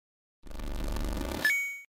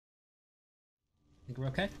Think we're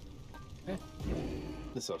okay? Okay.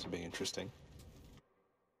 This ought to be interesting.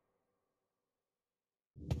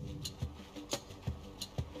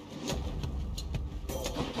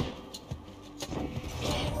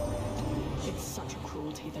 It's such a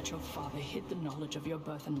cruelty that your father hid the knowledge of your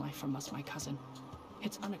birth and life from us, my cousin.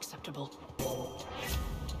 It's unacceptable.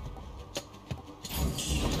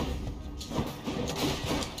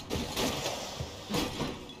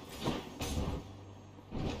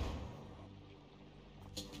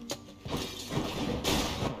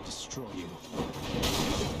 I'll destroy you.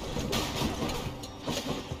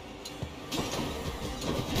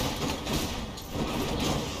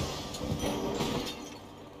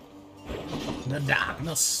 The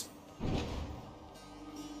darkness.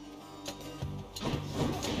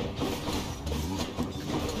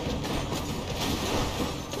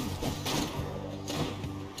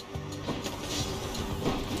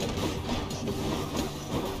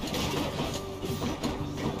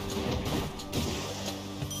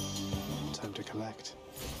 Time to collect.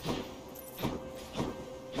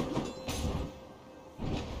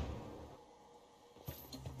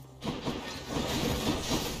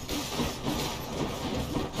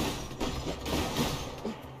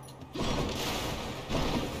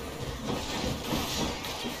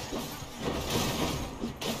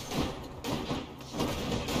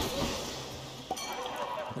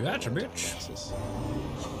 Gotcha, bitch. Nexus.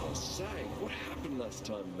 Say, what happened last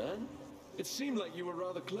time, man? It seemed like you were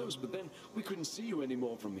rather close, but then we couldn't see you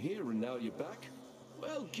anymore from here, and now you're back?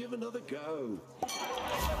 Well, give another go.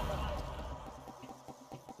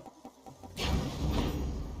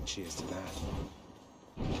 Cheers to that.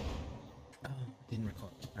 Oh, didn't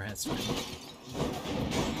record. Alright, that's fine.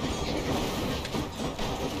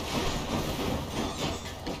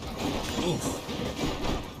 Oof.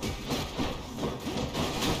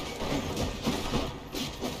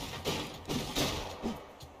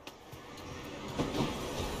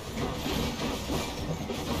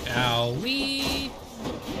 Owie!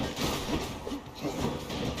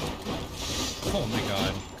 Oh my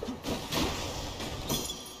god.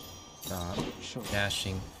 Stop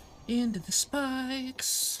dashing into the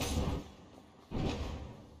spikes.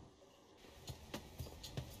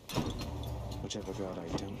 Whichever god I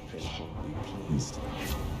don't pick will be pleased.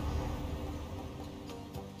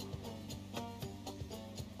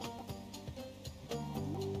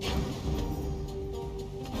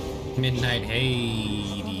 Midnight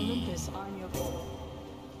Haiti. Olympus, I'm your...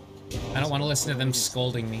 I don't want to listen to them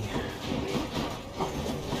scolding me.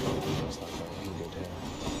 Looks like I'm in good hair.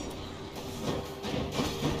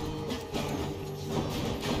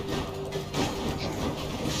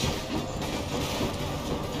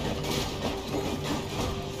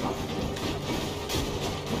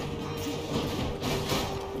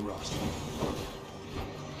 Rust.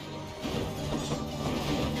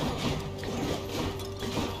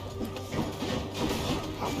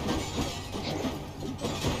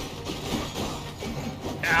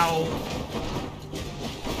 Ow!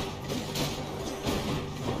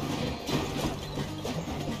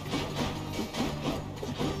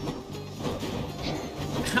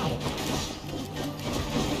 Ow!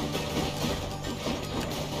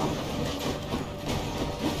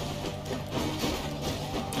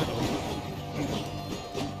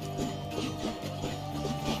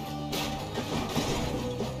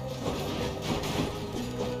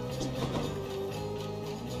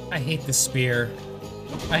 I hate the spear.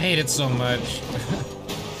 I hate it so much.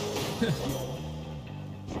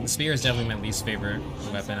 The spear is definitely my least favorite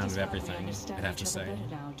weapon out of everything, I'd have to say.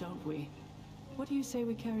 Now, don't we? What do you say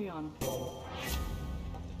we carry on?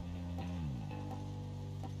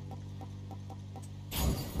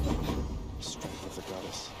 Strength of the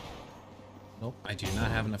goddess. Nope, I do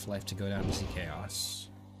not have enough life to go down to see chaos.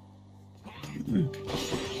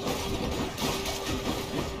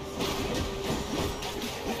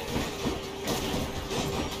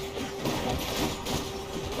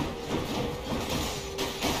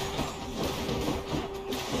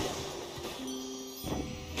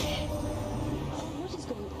 What is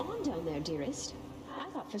going on down there, dearest? I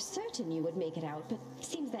thought for certain you would make it out, but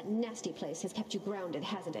seems that nasty place has kept you grounded,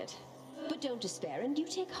 hasn't it? But don't despair, and you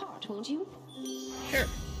take heart, won't you? Sure.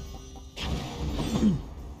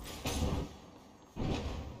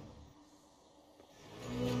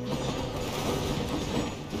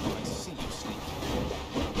 I see you sneak.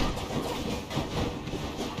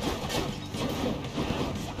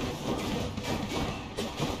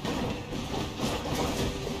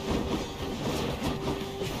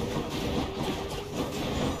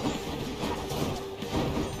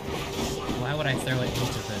 Why would I throw it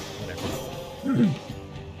into the whatever?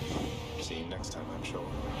 See you next time, I'm sure.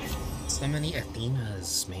 So many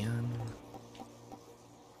Athenas, man.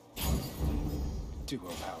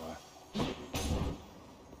 Duo power.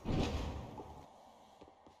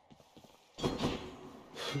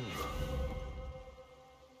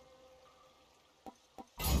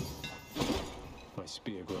 My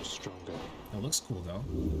spear grows stronger. It looks cool though.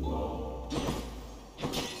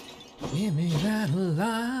 Give me that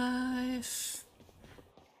life.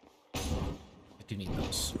 I do need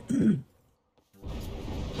those.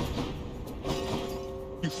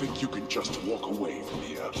 You think you can just walk away from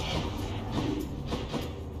here?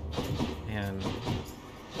 And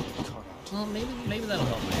Caught out. well, maybe that'll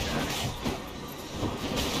help my attack.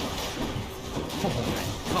 Oh my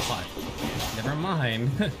god! Never mind.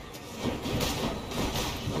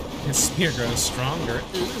 His spear grows stronger.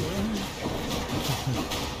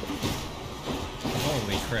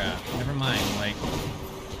 Holy crap! Never mind. Like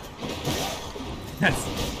that's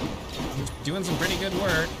doing some pretty good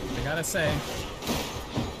work. I gotta say.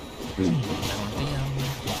 I want the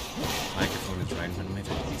microphone is right in front of my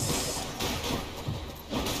face.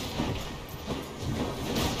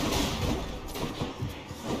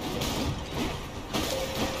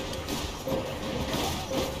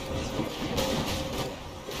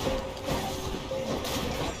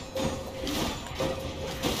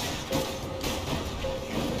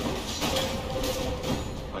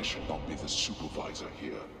 I should not be the supervisor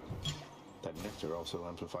here. That nectar also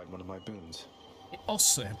amplified one of my boons. It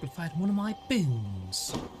also amplified one of my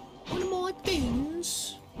boons. One of my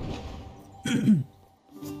boons.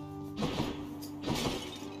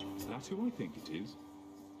 That's who I think it is.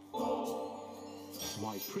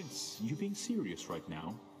 Why, Prince, you being serious right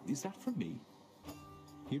now? Is that from me?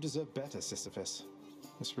 You deserve better, Sisyphus.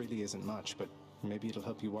 This really isn't much, but maybe it'll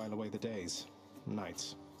help you while away the days,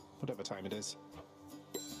 nights, whatever time it is.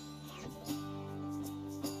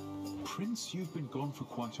 Prince, you've been gone for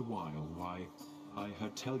quite a while. Why, I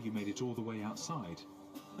heard tell you made it all the way outside,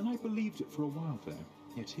 and I believed it for a while there.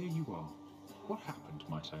 Yet here you are. What happened,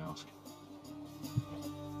 might I ask?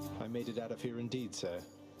 I made it out of here indeed, sir.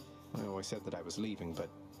 I always said that I was leaving, but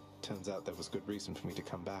turns out there was good reason for me to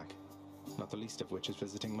come back. Not the least of which is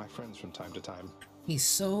visiting my friends from time to time. He's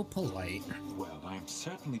so polite. Well, I am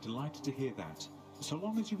certainly delighted to hear that, so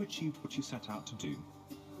long as you achieved what you set out to do.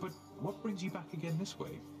 But what brings you back again this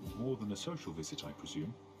way? More than a social visit, I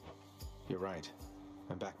presume. You're right.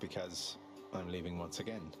 I'm back because I'm leaving once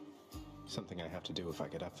again. Something I have to do if I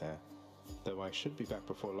get up there. Though I should be back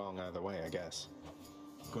before long either way, I guess.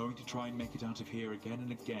 Going to try and make it out of here again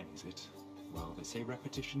and again, is it? Well, they say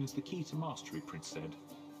repetition is the key to mastery, Prince said.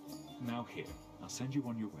 Now here, I'll send you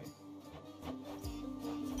on your way.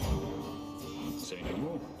 Say no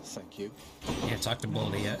more. Thank you. Can't talk to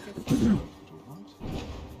Baldy yet. All right.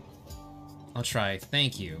 I'll try.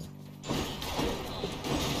 Thank you.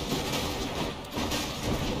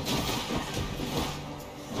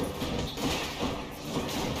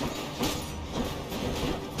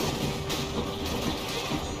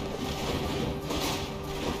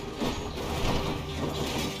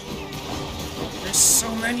 There's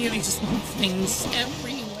so many of these things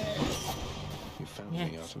everywhere. You found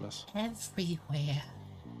me, Artemis. Everywhere.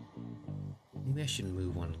 Maybe I should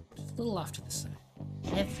move one a little off to the side.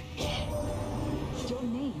 Your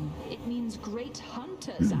name, it means great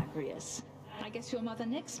hunter, Zagreus. I guess your mother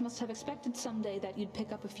Nyx must have expected someday that you'd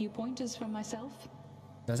pick up a few pointers from myself.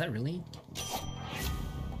 Does that really?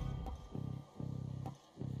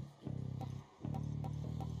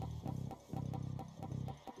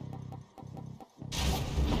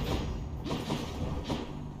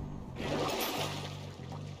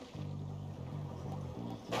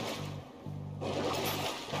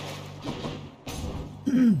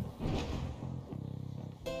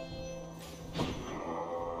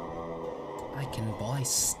 I can buy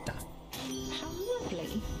stuff. How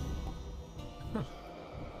lovely.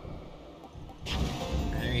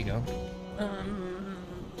 There you go.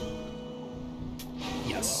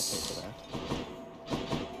 Yes. For that.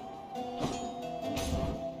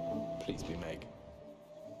 Please be Meg.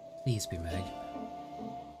 Please be Meg.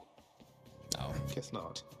 Oh. Guess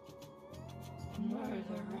not.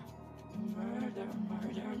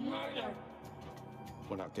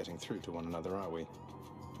 We're not getting through to one another, are we?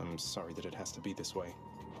 I'm sorry that it has to be this way.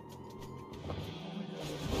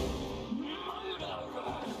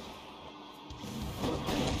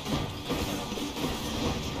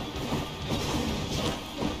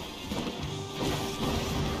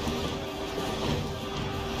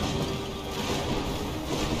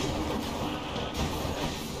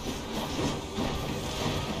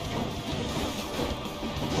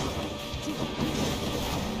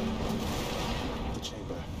 The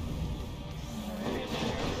chamber.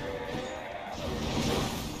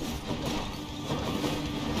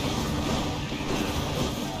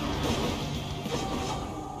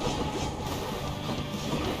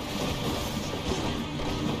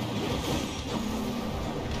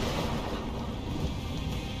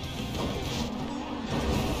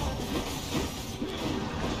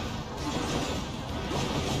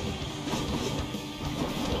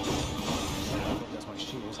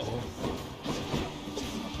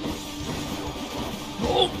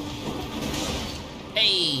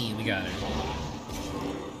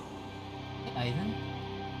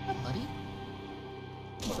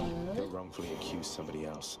 choose somebody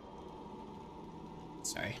else.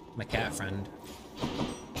 Sorry, my cat friend.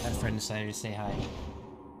 Cat friend decided to say hi.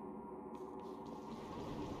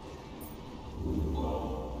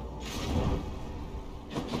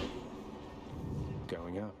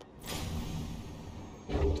 Going up.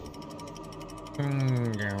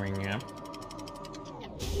 Going up.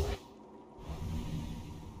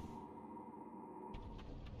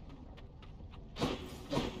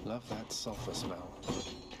 Love that sulfur smell.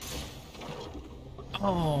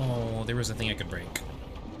 Oh, there was a thing I could break.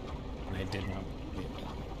 And I did not.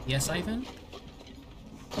 Yes, Ivan?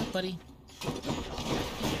 What, buddy?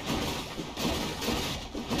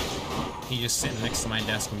 He's just sitting next to my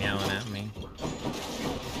desk meowing at me.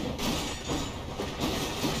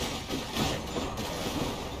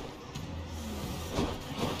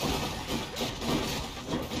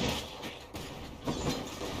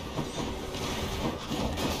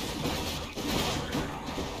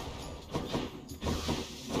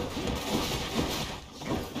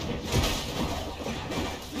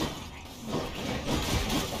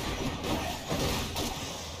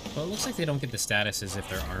 Well, it looks like they don't get the statuses if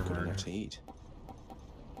they're armored. Enough to eat.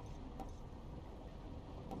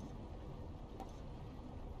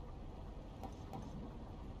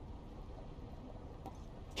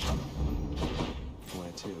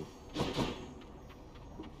 Where to?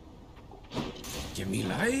 Give me On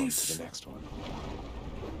life! to the next one.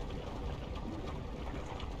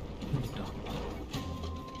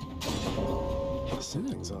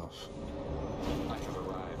 Something's off. I have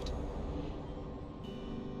arrived.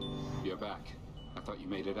 You're back. I thought you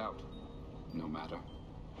made it out. No matter.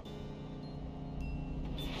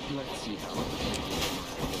 Let's see how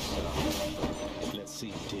Let's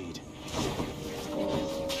see, indeed.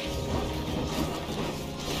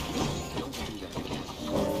 Don't do that again.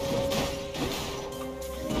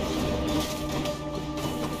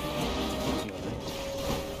 You're late.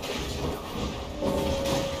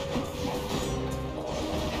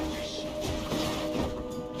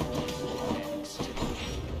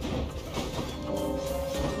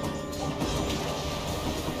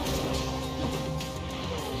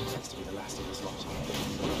 Has to be the last of this lot.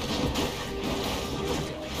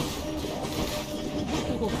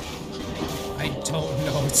 I don't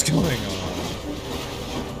know what's going on.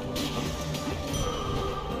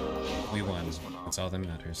 We won. That's all that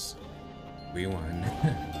matters. We won.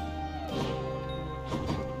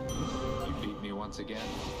 You beat me once again.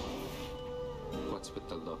 What's with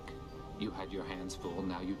the look? You had your hands full,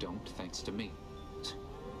 now you don't, thanks to me.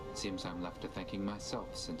 Seems I'm left to thanking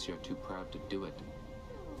myself since you're too proud to do it.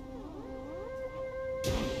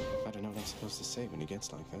 I don't know what I'm supposed to say when he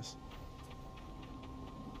gets like this.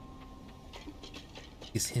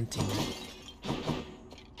 He's hinting.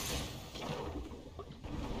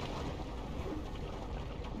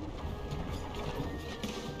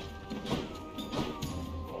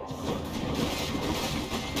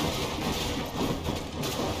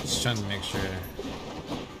 Just trying to make sure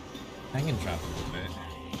I can drop a little bit.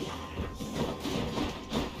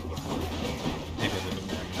 Maybe a little bit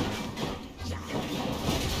more than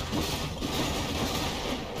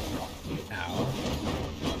that. Ow.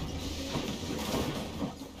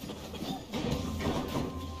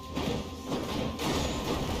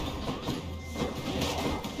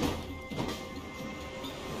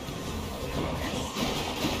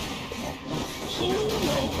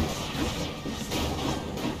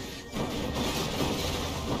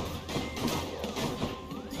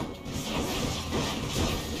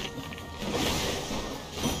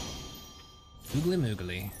 Oogly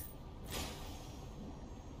moogly.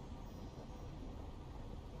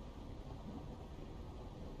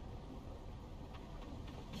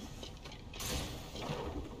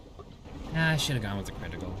 I should have gone with the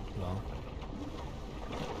critical. Well,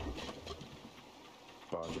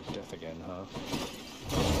 Barge of death again, huh?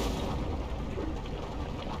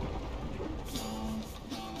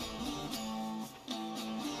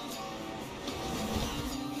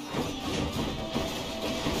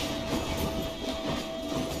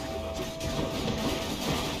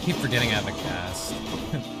 keep forgetting I have a cast.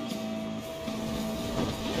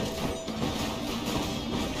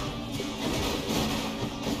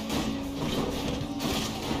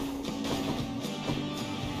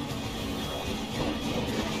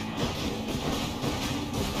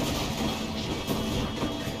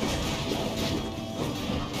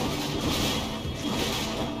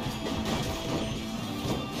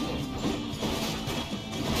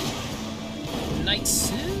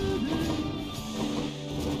 Nice.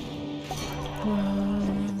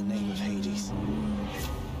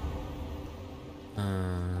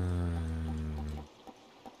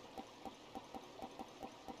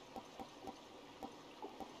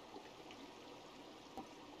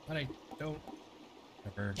 out.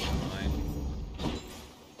 Never mind.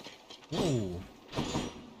 Whoa.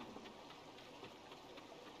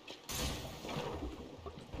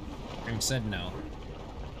 Grim said no.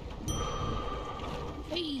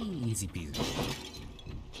 Hey, easy peasy.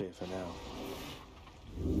 Clear for now.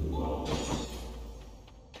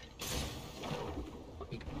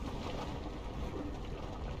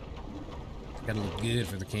 Gotta look good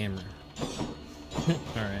for the camera.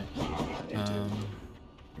 Alright.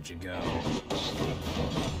 Where'd you go?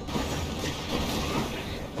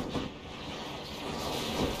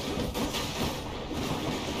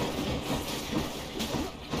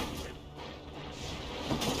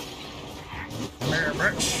 Come here,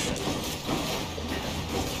 bitch.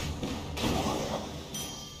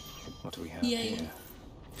 What do we have Yay. here?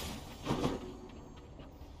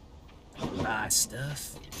 Nice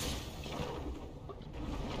stuff.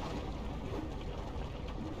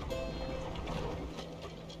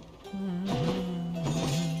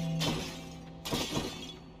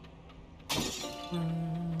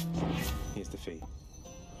 Here's the fee.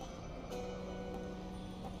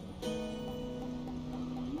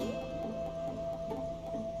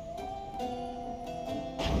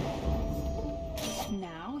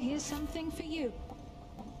 Now, here's something for you.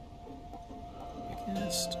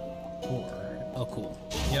 Biggest or oh, cool.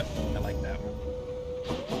 Yep, I like that one.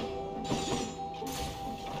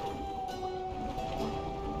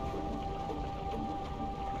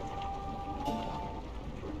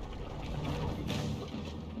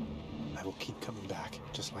 I will keep coming back,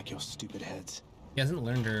 just like your stupid heads. He hasn't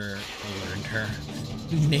named her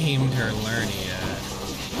Lerny yet.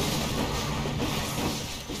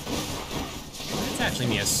 It's actually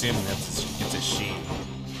me assuming that it's a she.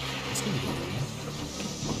 It's gonna be good.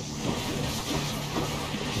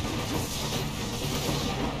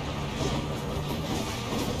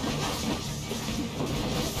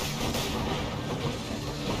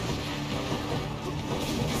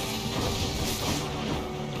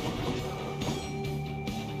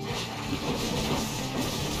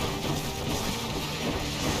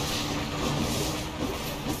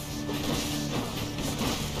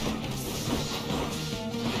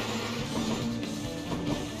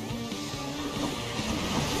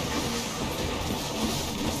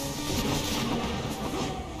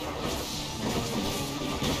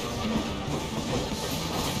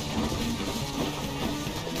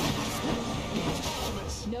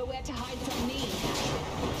 Nowhere to hide from me.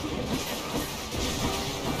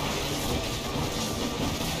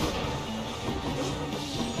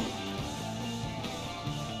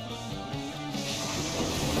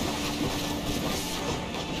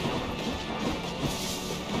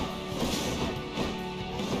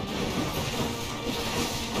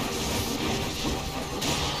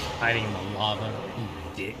 Hiding in the lava, you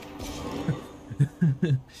dick.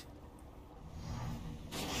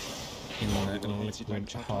 In the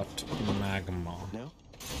liquid hot magma. No?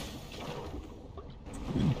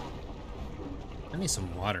 I need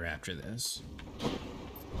some water after this.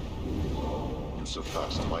 You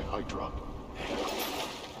surpassed my Hydra.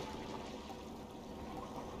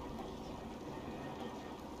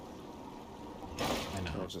 I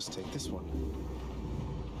know. I'll just take this one.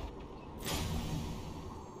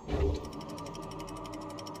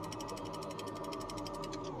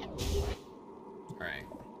 Alright.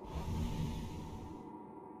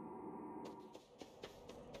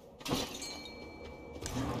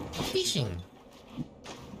 Fishing.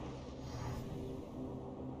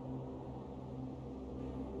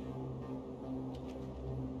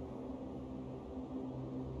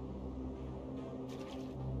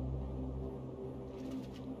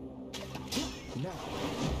 Now,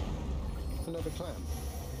 another clam.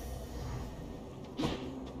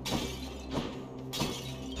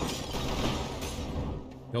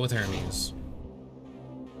 Go with Hermes.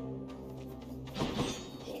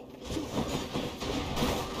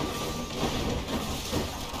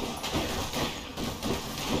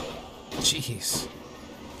 Jeez.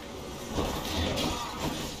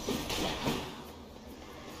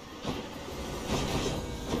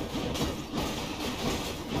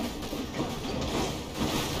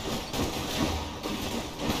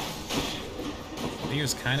 He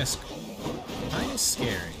was kind of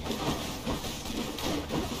scary.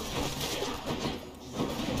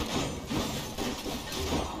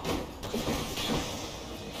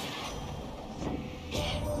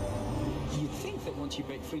 You'd think that once you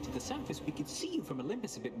break free to the surface, we could see you from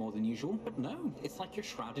Olympus a bit more than usual, but no, it's like you're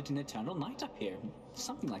shrouded in eternal night up here.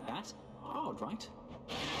 Something like that. Odd, right?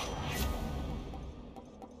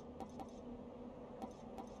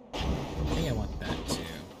 I think I want that too.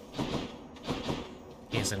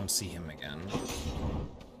 In case I don't see him again.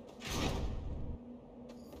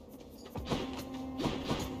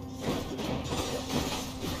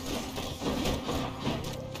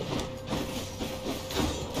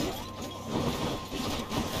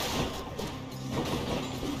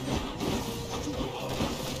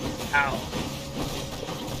 Ow.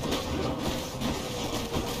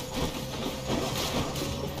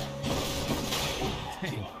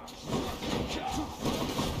 Dang.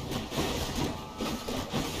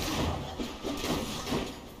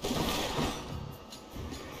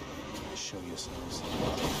 Show yourselves.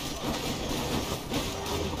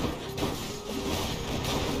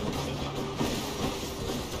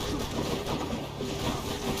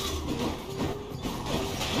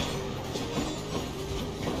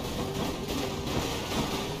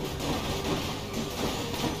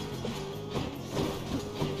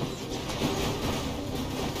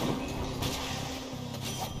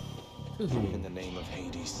 In the name of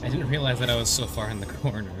Hades. I didn't realize that I was so far in the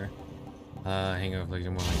corner. Hangover like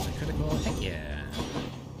more like the critical. Heck yeah.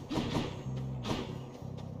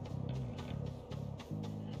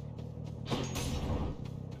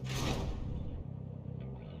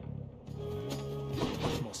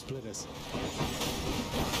 More splitters.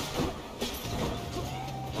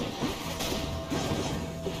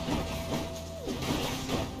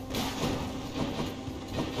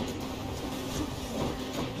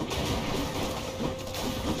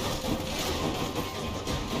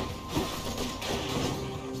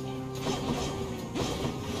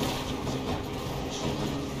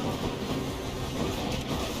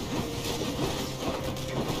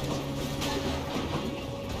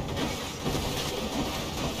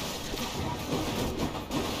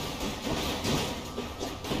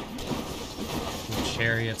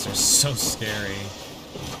 Chariots are so scary.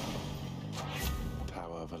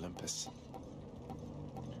 Power of Olympus.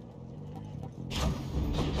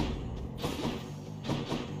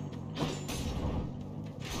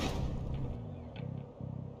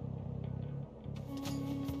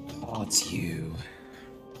 Oh, it's you.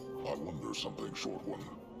 I wonder something, Short One.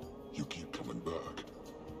 You keep coming back,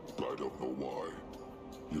 but I don't know why.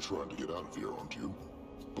 You're trying to get out of here, aren't you?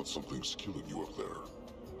 But something's killing you up there.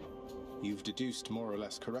 You've deduced more or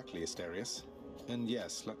less correctly, Asterius. And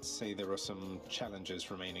yes, let's say there are some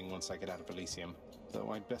challenges remaining once I get out of Elysium,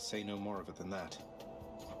 though I'd best say no more of it than that.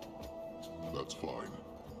 That's fine.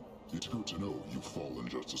 It's good to know you've fallen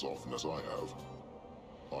just as often as I have.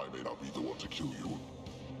 I may not be the one to kill you,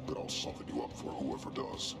 but I'll soften you up for whoever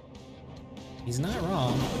does. He's not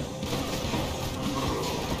wrong.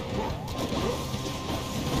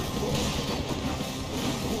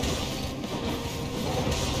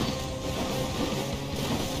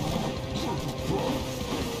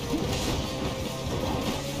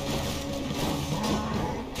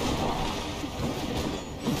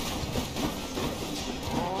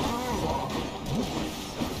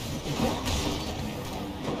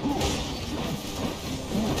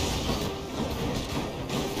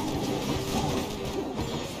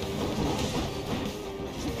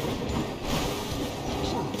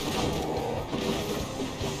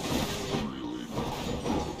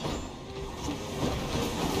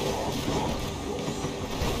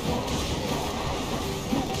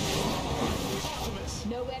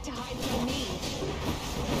 Nowhere to hide from me.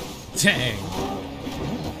 Dang.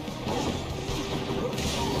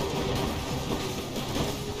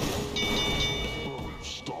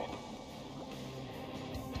 Stop.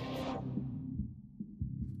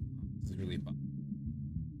 This is really fun.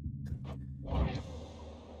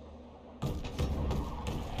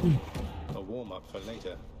 A warm-up for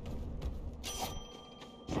later.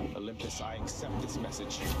 Olympus, I accept this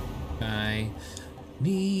message. I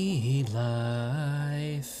need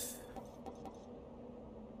life.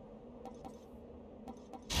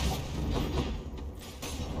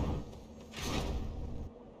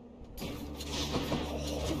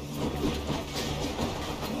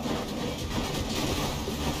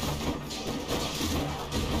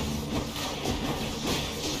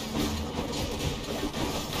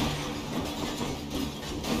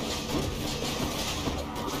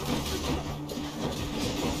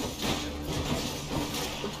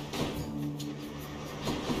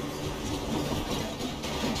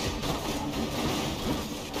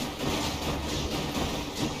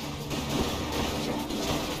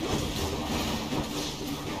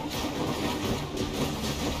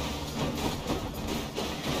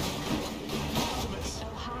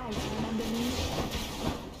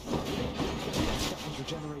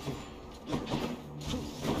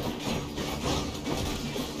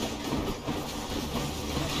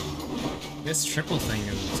 This triple thing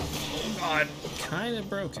is, oh god, kind of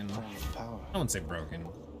broken. I won't say broken.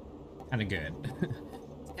 Kind of good.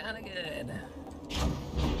 It's kind of good.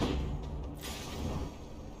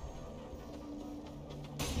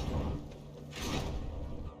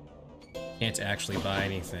 Can't actually buy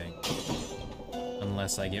anything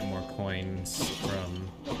unless I get more coins from...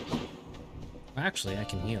 Actually, I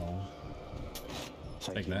can heal.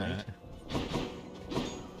 Thank Like you, that. mate.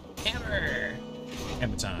 Hammer!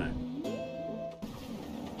 Hammer time.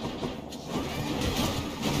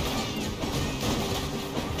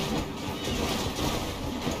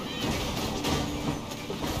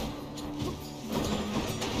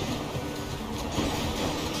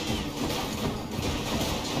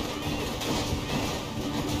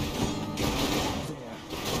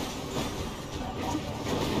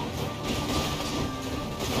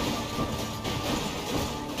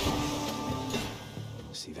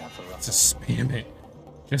 See that for us. Just spam it.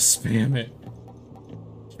 Just spam it.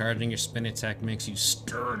 Charging your spin attack makes you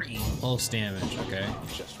sturdy. Pulse damage, okay?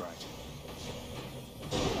 Just right.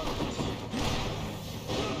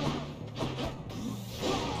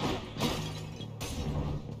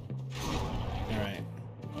 Alright.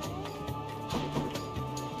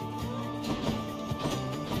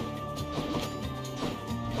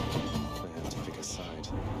 I have to pick a side.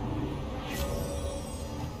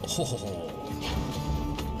 Oh.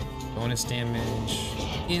 Bonus damage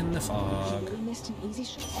in the fog. We missed an easy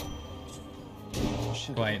shot.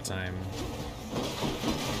 Quiet time.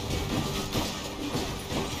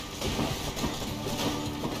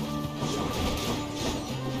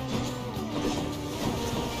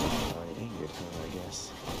 I angered her, I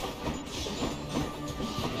guess.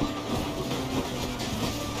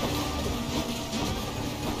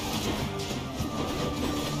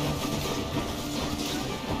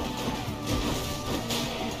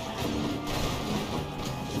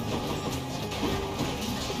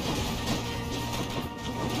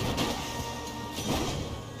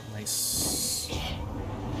 Nice.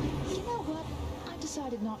 You know what? I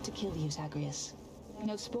decided not to kill you, Zagreus.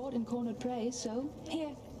 No sport in cornered prey, so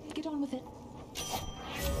here, get on with it.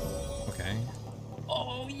 Okay.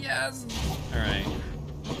 Oh, yes! Alright.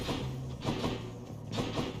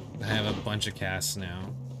 I have a bunch of casts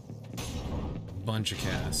now. A bunch of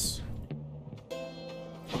casts.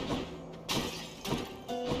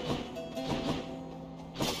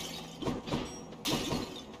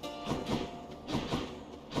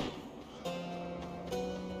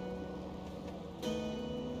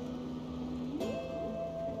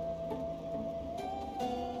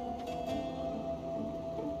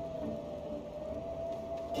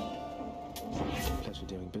 Pleasure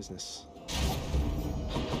doing business.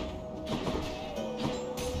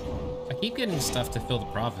 I keep getting stuff to fill the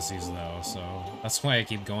prophecies, though, so that's why I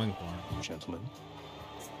keep going for it. Gentlemen.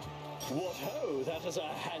 What ho! That is a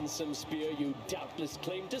handsome spear you doubtless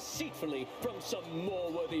claimed deceitfully from some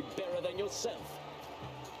more worthy bearer than yourself.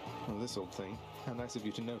 Well, this old thing. How nice of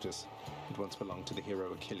you to notice. It once belonged to the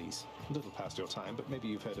hero Achilles. A little past your time, but maybe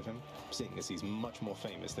you've heard of him, seeing as he's much more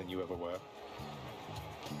famous than you ever were.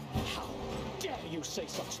 How dare you say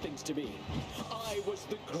such things to me? I was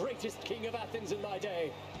the greatest king of Athens in my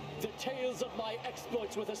day. The tales of my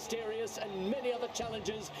exploits with Asterius and many other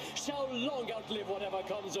challenges shall long outlive whatever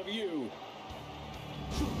comes of you.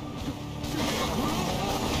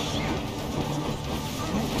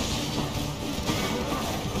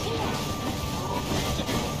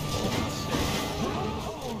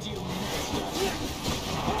 Hold you,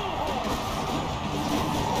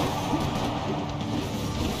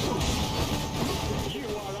 You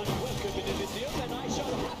are unwelcome in Elysium, and I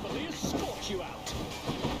shall happily escort you out.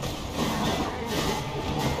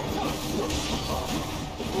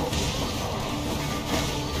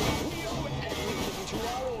 We owe everything to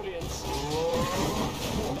our audience.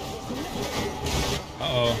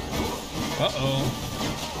 Uh-oh. Uh-oh.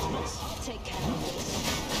 I'll take care of this.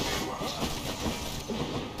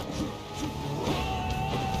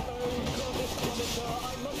 Oh, goddess Demeter,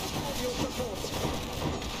 I must have your support.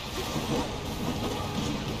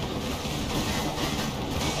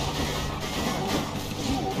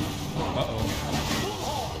 Uh-oh.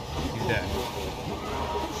 He's dead.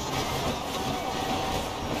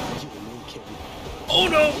 Oh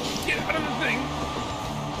no! Get out of the thing!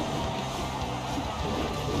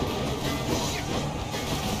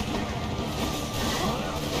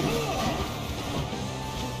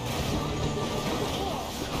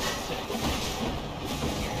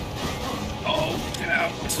 Oh, get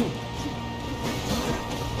out!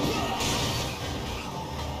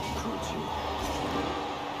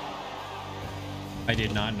 I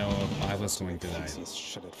did not know I was going to die. Please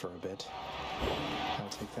shut it for a bit. I'll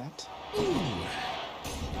take that. Ooh.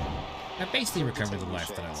 I basically recovered the life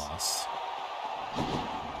that I lost.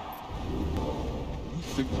 You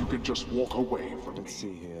think you can just walk away from me? Let's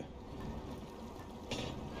see here.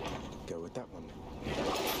 Go with that one.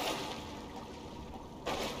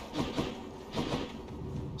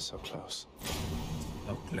 So close.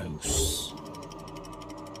 So close.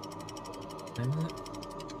 I'm not.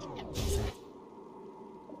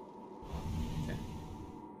 Okay.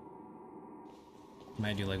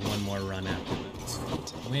 Might do like one more run after this.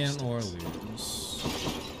 Win or lose.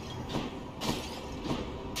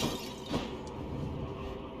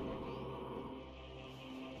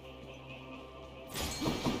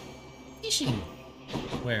 Fishing.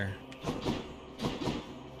 Where?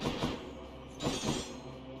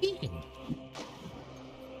 Fishing.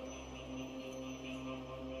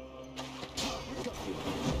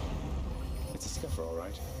 It's a scuffer, all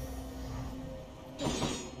right.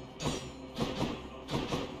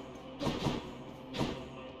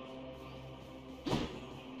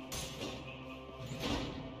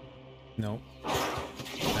 Nope. I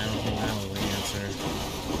don't think that was the answer.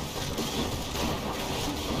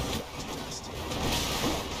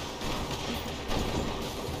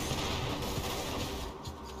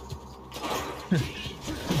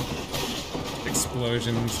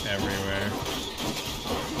 Explosions everywhere.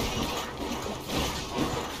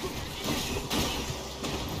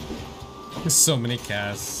 There's so many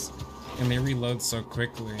casts, and they reload so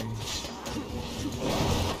quickly.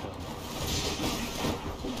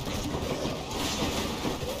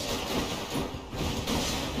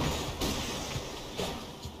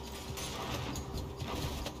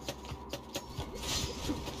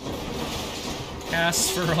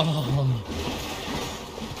 Casts for all.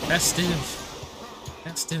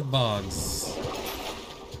 Festive bogs.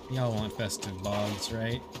 Y'all want festive bogs,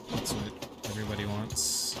 right? That's what everybody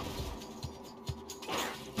wants.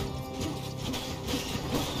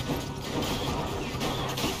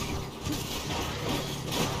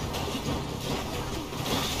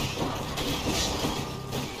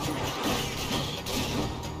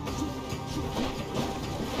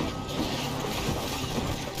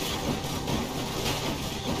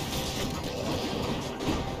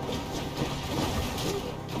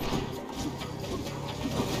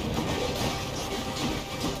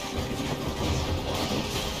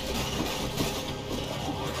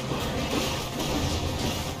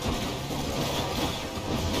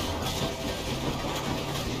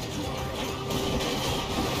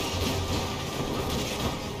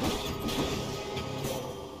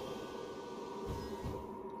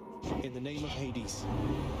 In the name of Hades.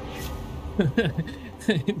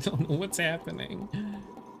 I don't know what's happening.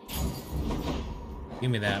 Give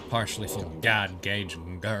me that partially full god gauge,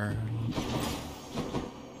 girl.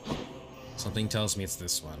 Something tells me it's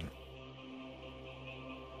this one.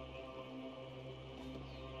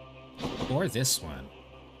 Or this one.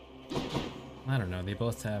 I don't know, they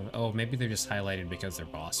both have... Oh, maybe they're just highlighted because they're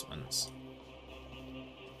boss ones.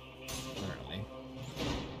 Not really.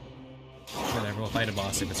 Whatever, we'll fight a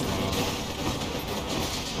boss if it's wrong.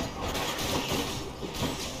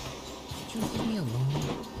 Just leave me alone.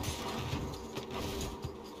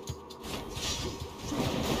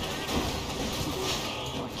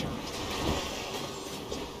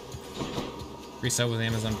 Resub with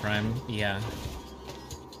Amazon Prime? Yeah.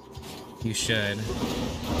 You should.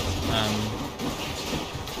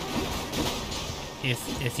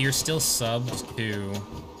 If you're still subbed to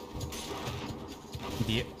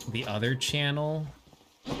the other channel,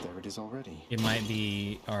 There it is already. it might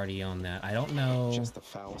be already on that. I don't know. Just the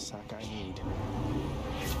foul sack I need.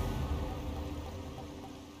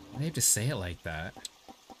 Why do they have to say it like that?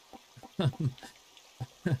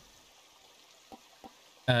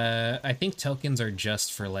 I think tokens are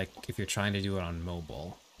just for like if you're trying to do it on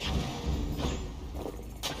mobile.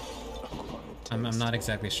 I'm not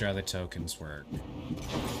exactly sure how the tokens work.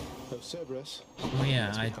 Oh, Cerberus. Oh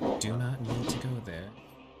yeah, I do not need to go there.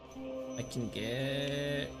 I can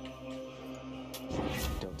get...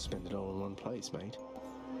 Don't spend it all in one place, mate.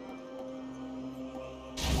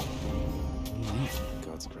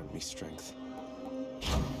 Gods grant me strength.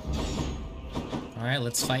 Alright,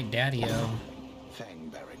 let's fight Daddy-O.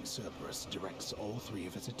 Fang-bearing Cerberus directs all three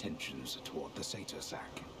of his attentions toward the satyr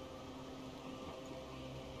sack.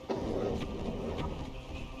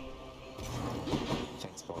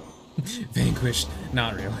 Thanks, boy. Vanquished.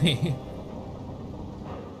 Not really.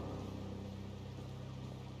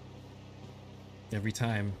 Every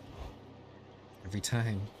time. Every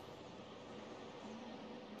time.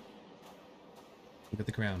 Look at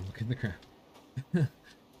the ground. Look at the ground.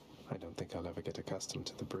 I don't think I'll ever get accustomed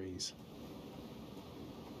to the breeze.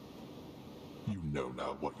 You know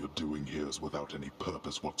now what you're doing here is without any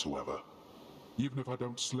purpose whatsoever. Even if I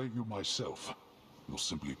don't slay you myself, you'll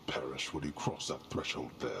simply perish when you cross that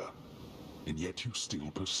threshold there. And yet you still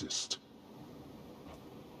persist.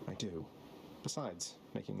 I do. Besides,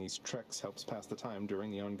 making these treks helps pass the time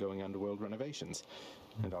during the ongoing underworld renovations,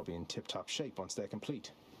 and I'll be in tip-top shape once they're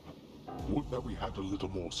complete. Would that we had a little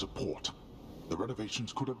more support. The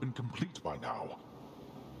renovations could have been complete by now.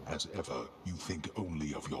 As ever, you think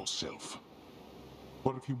only of yourself.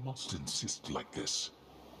 But if you must insist like this,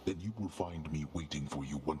 then you will find me waiting for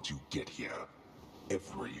you once you get here.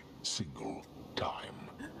 Every single time.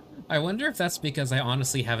 I wonder if that's because I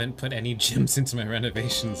honestly haven't put any gyms into my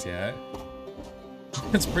renovations yet.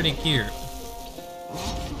 That's pretty cute.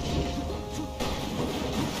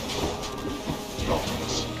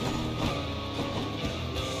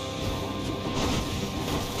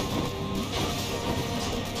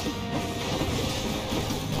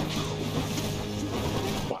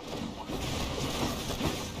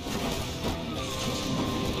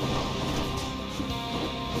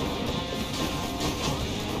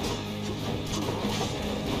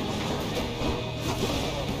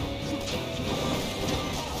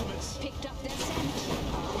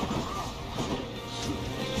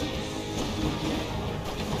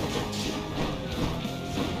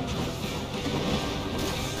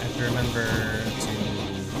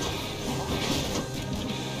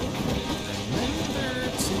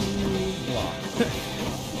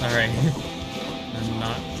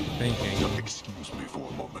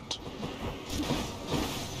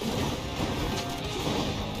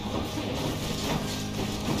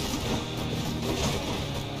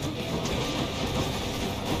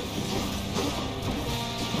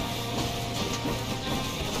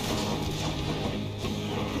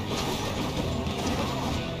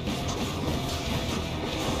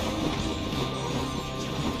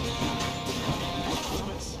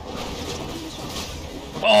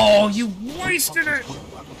 Oh, you wasted it!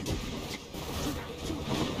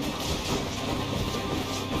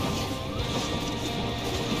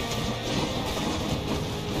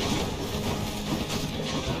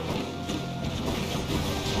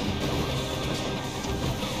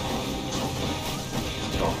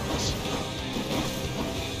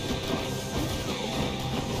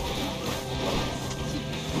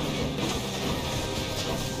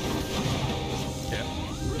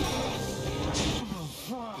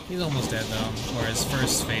 He's almost dead though, or his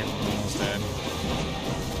first fate almost dead.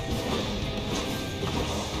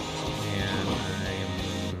 And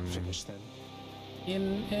I'm finished then.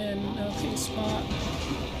 In an okay spot.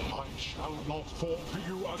 I shall not fall to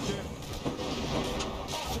you again.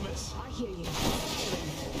 Optimus, I hear you.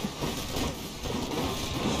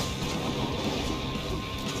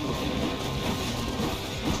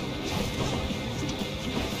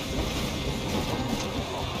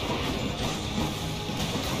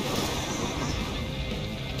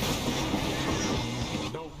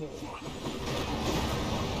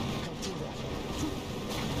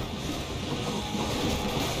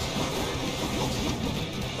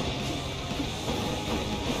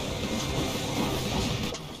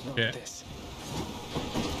 Yeah. This.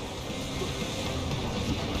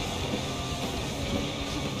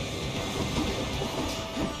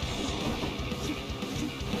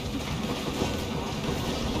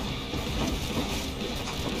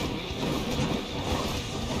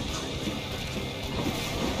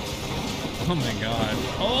 Oh my god.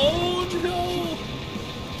 Oh no!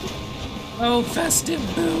 Oh, festive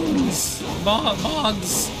boons!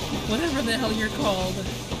 Bogs! Whatever the hell you're called.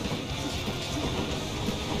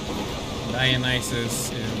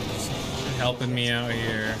 Dionysus is helping me out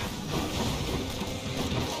here.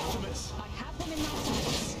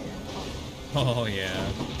 Oh yeah.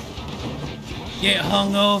 Get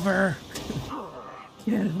hungover!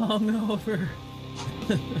 Get hungover!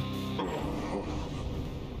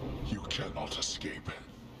 You cannot escape.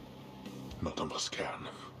 None of us can.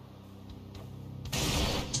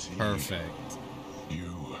 See, Perfect.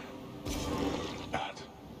 you at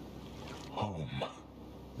home.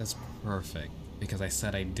 That's perfect, because I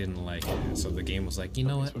said I didn't like it, so the game was like, you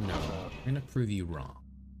know what, no, I'm gonna prove you wrong.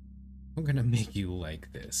 I'm gonna make you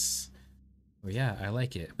like this. Well, yeah, I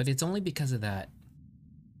like it, but it's only because of that.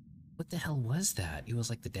 What the hell was that? It was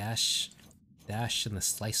like the dash and the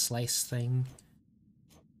slice thing.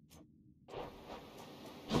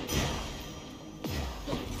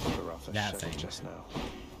 That thing. Just now.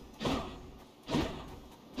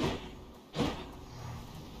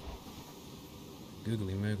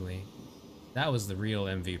 Googly moogly. That was the real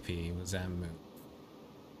MVP, was that move.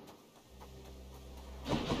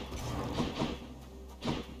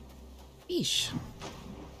 Eesh.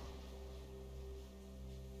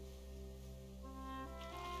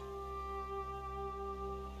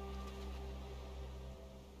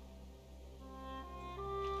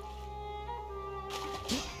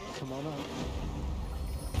 Come on up.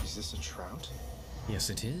 Is this a trout?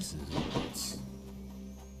 Yes, it is.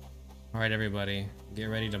 Alright, everybody. Get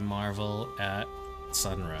ready to marvel at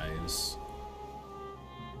sunrise.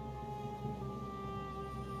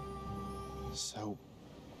 So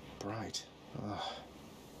bright. Ugh.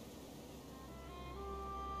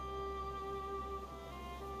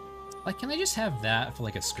 Like, can I just have that for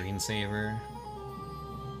like a screensaver?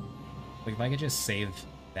 Like, if I could just save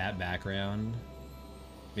that background,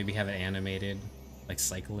 maybe have it animated, like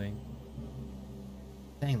cycling.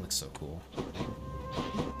 Dang, looks so cool.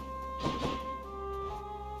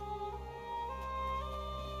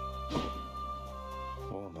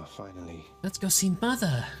 Warmer, finally. Let's go see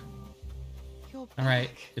Mother! Alright,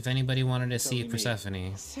 if anybody wanted to see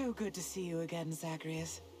Persephone. So good to see you again,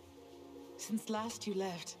 Zagreus. Since last you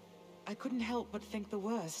left, I couldn't help but think the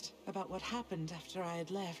worst about what happened after I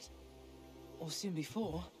had left. Or soon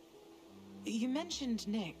before. You mentioned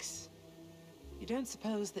Nyx. You don't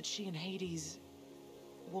suppose that she and Hades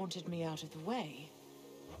wanted me out of the way?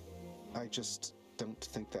 I just don't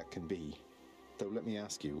think that can be. Though let me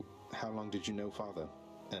ask you, how long did you know Father?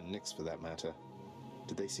 And Nyx for that matter.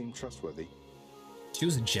 Did they seem trustworthy? She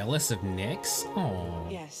was jealous of Nyx? Oh.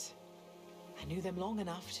 Yes. I knew them long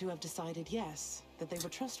enough to have decided yes, that they were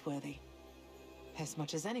trustworthy. As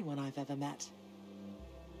much as anyone I've ever met.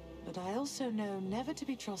 But I also know never to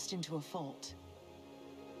be trusting to a fault.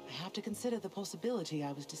 I have to consider the possibility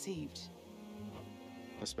I was deceived.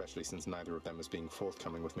 Especially since neither of them is being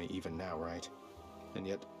forthcoming with me even now, right? And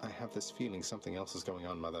yet, I have this feeling something else is going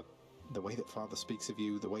on, Mother. The way that Father speaks of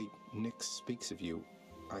you, the way Nyx speaks of you,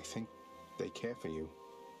 I think they care for you.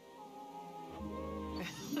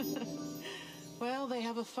 Well, they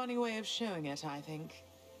have a funny way of showing it, I think.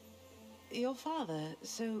 Your father,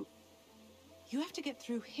 so you have to get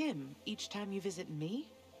through him each time you visit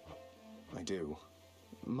me? I do.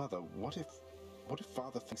 Mother, what if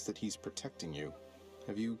Father thinks that he's protecting you?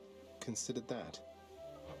 Have you considered that?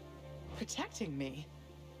 Protecting me?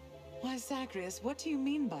 Why, Zagreus, what do you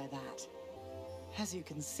mean by that? As you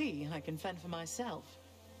can see, I can fend for myself.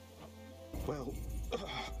 Well,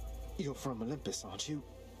 you're from Olympus, aren't you?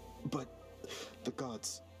 But the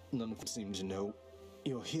gods, none of them seem to know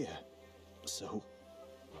you're here, so...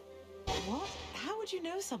 What? How would you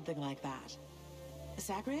know something like that?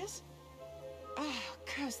 Zagreus? Ah,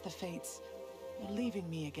 curse the fates. You're leaving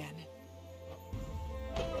me again.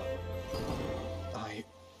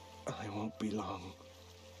 I won't be long.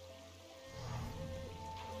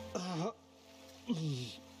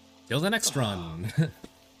 Till the next run.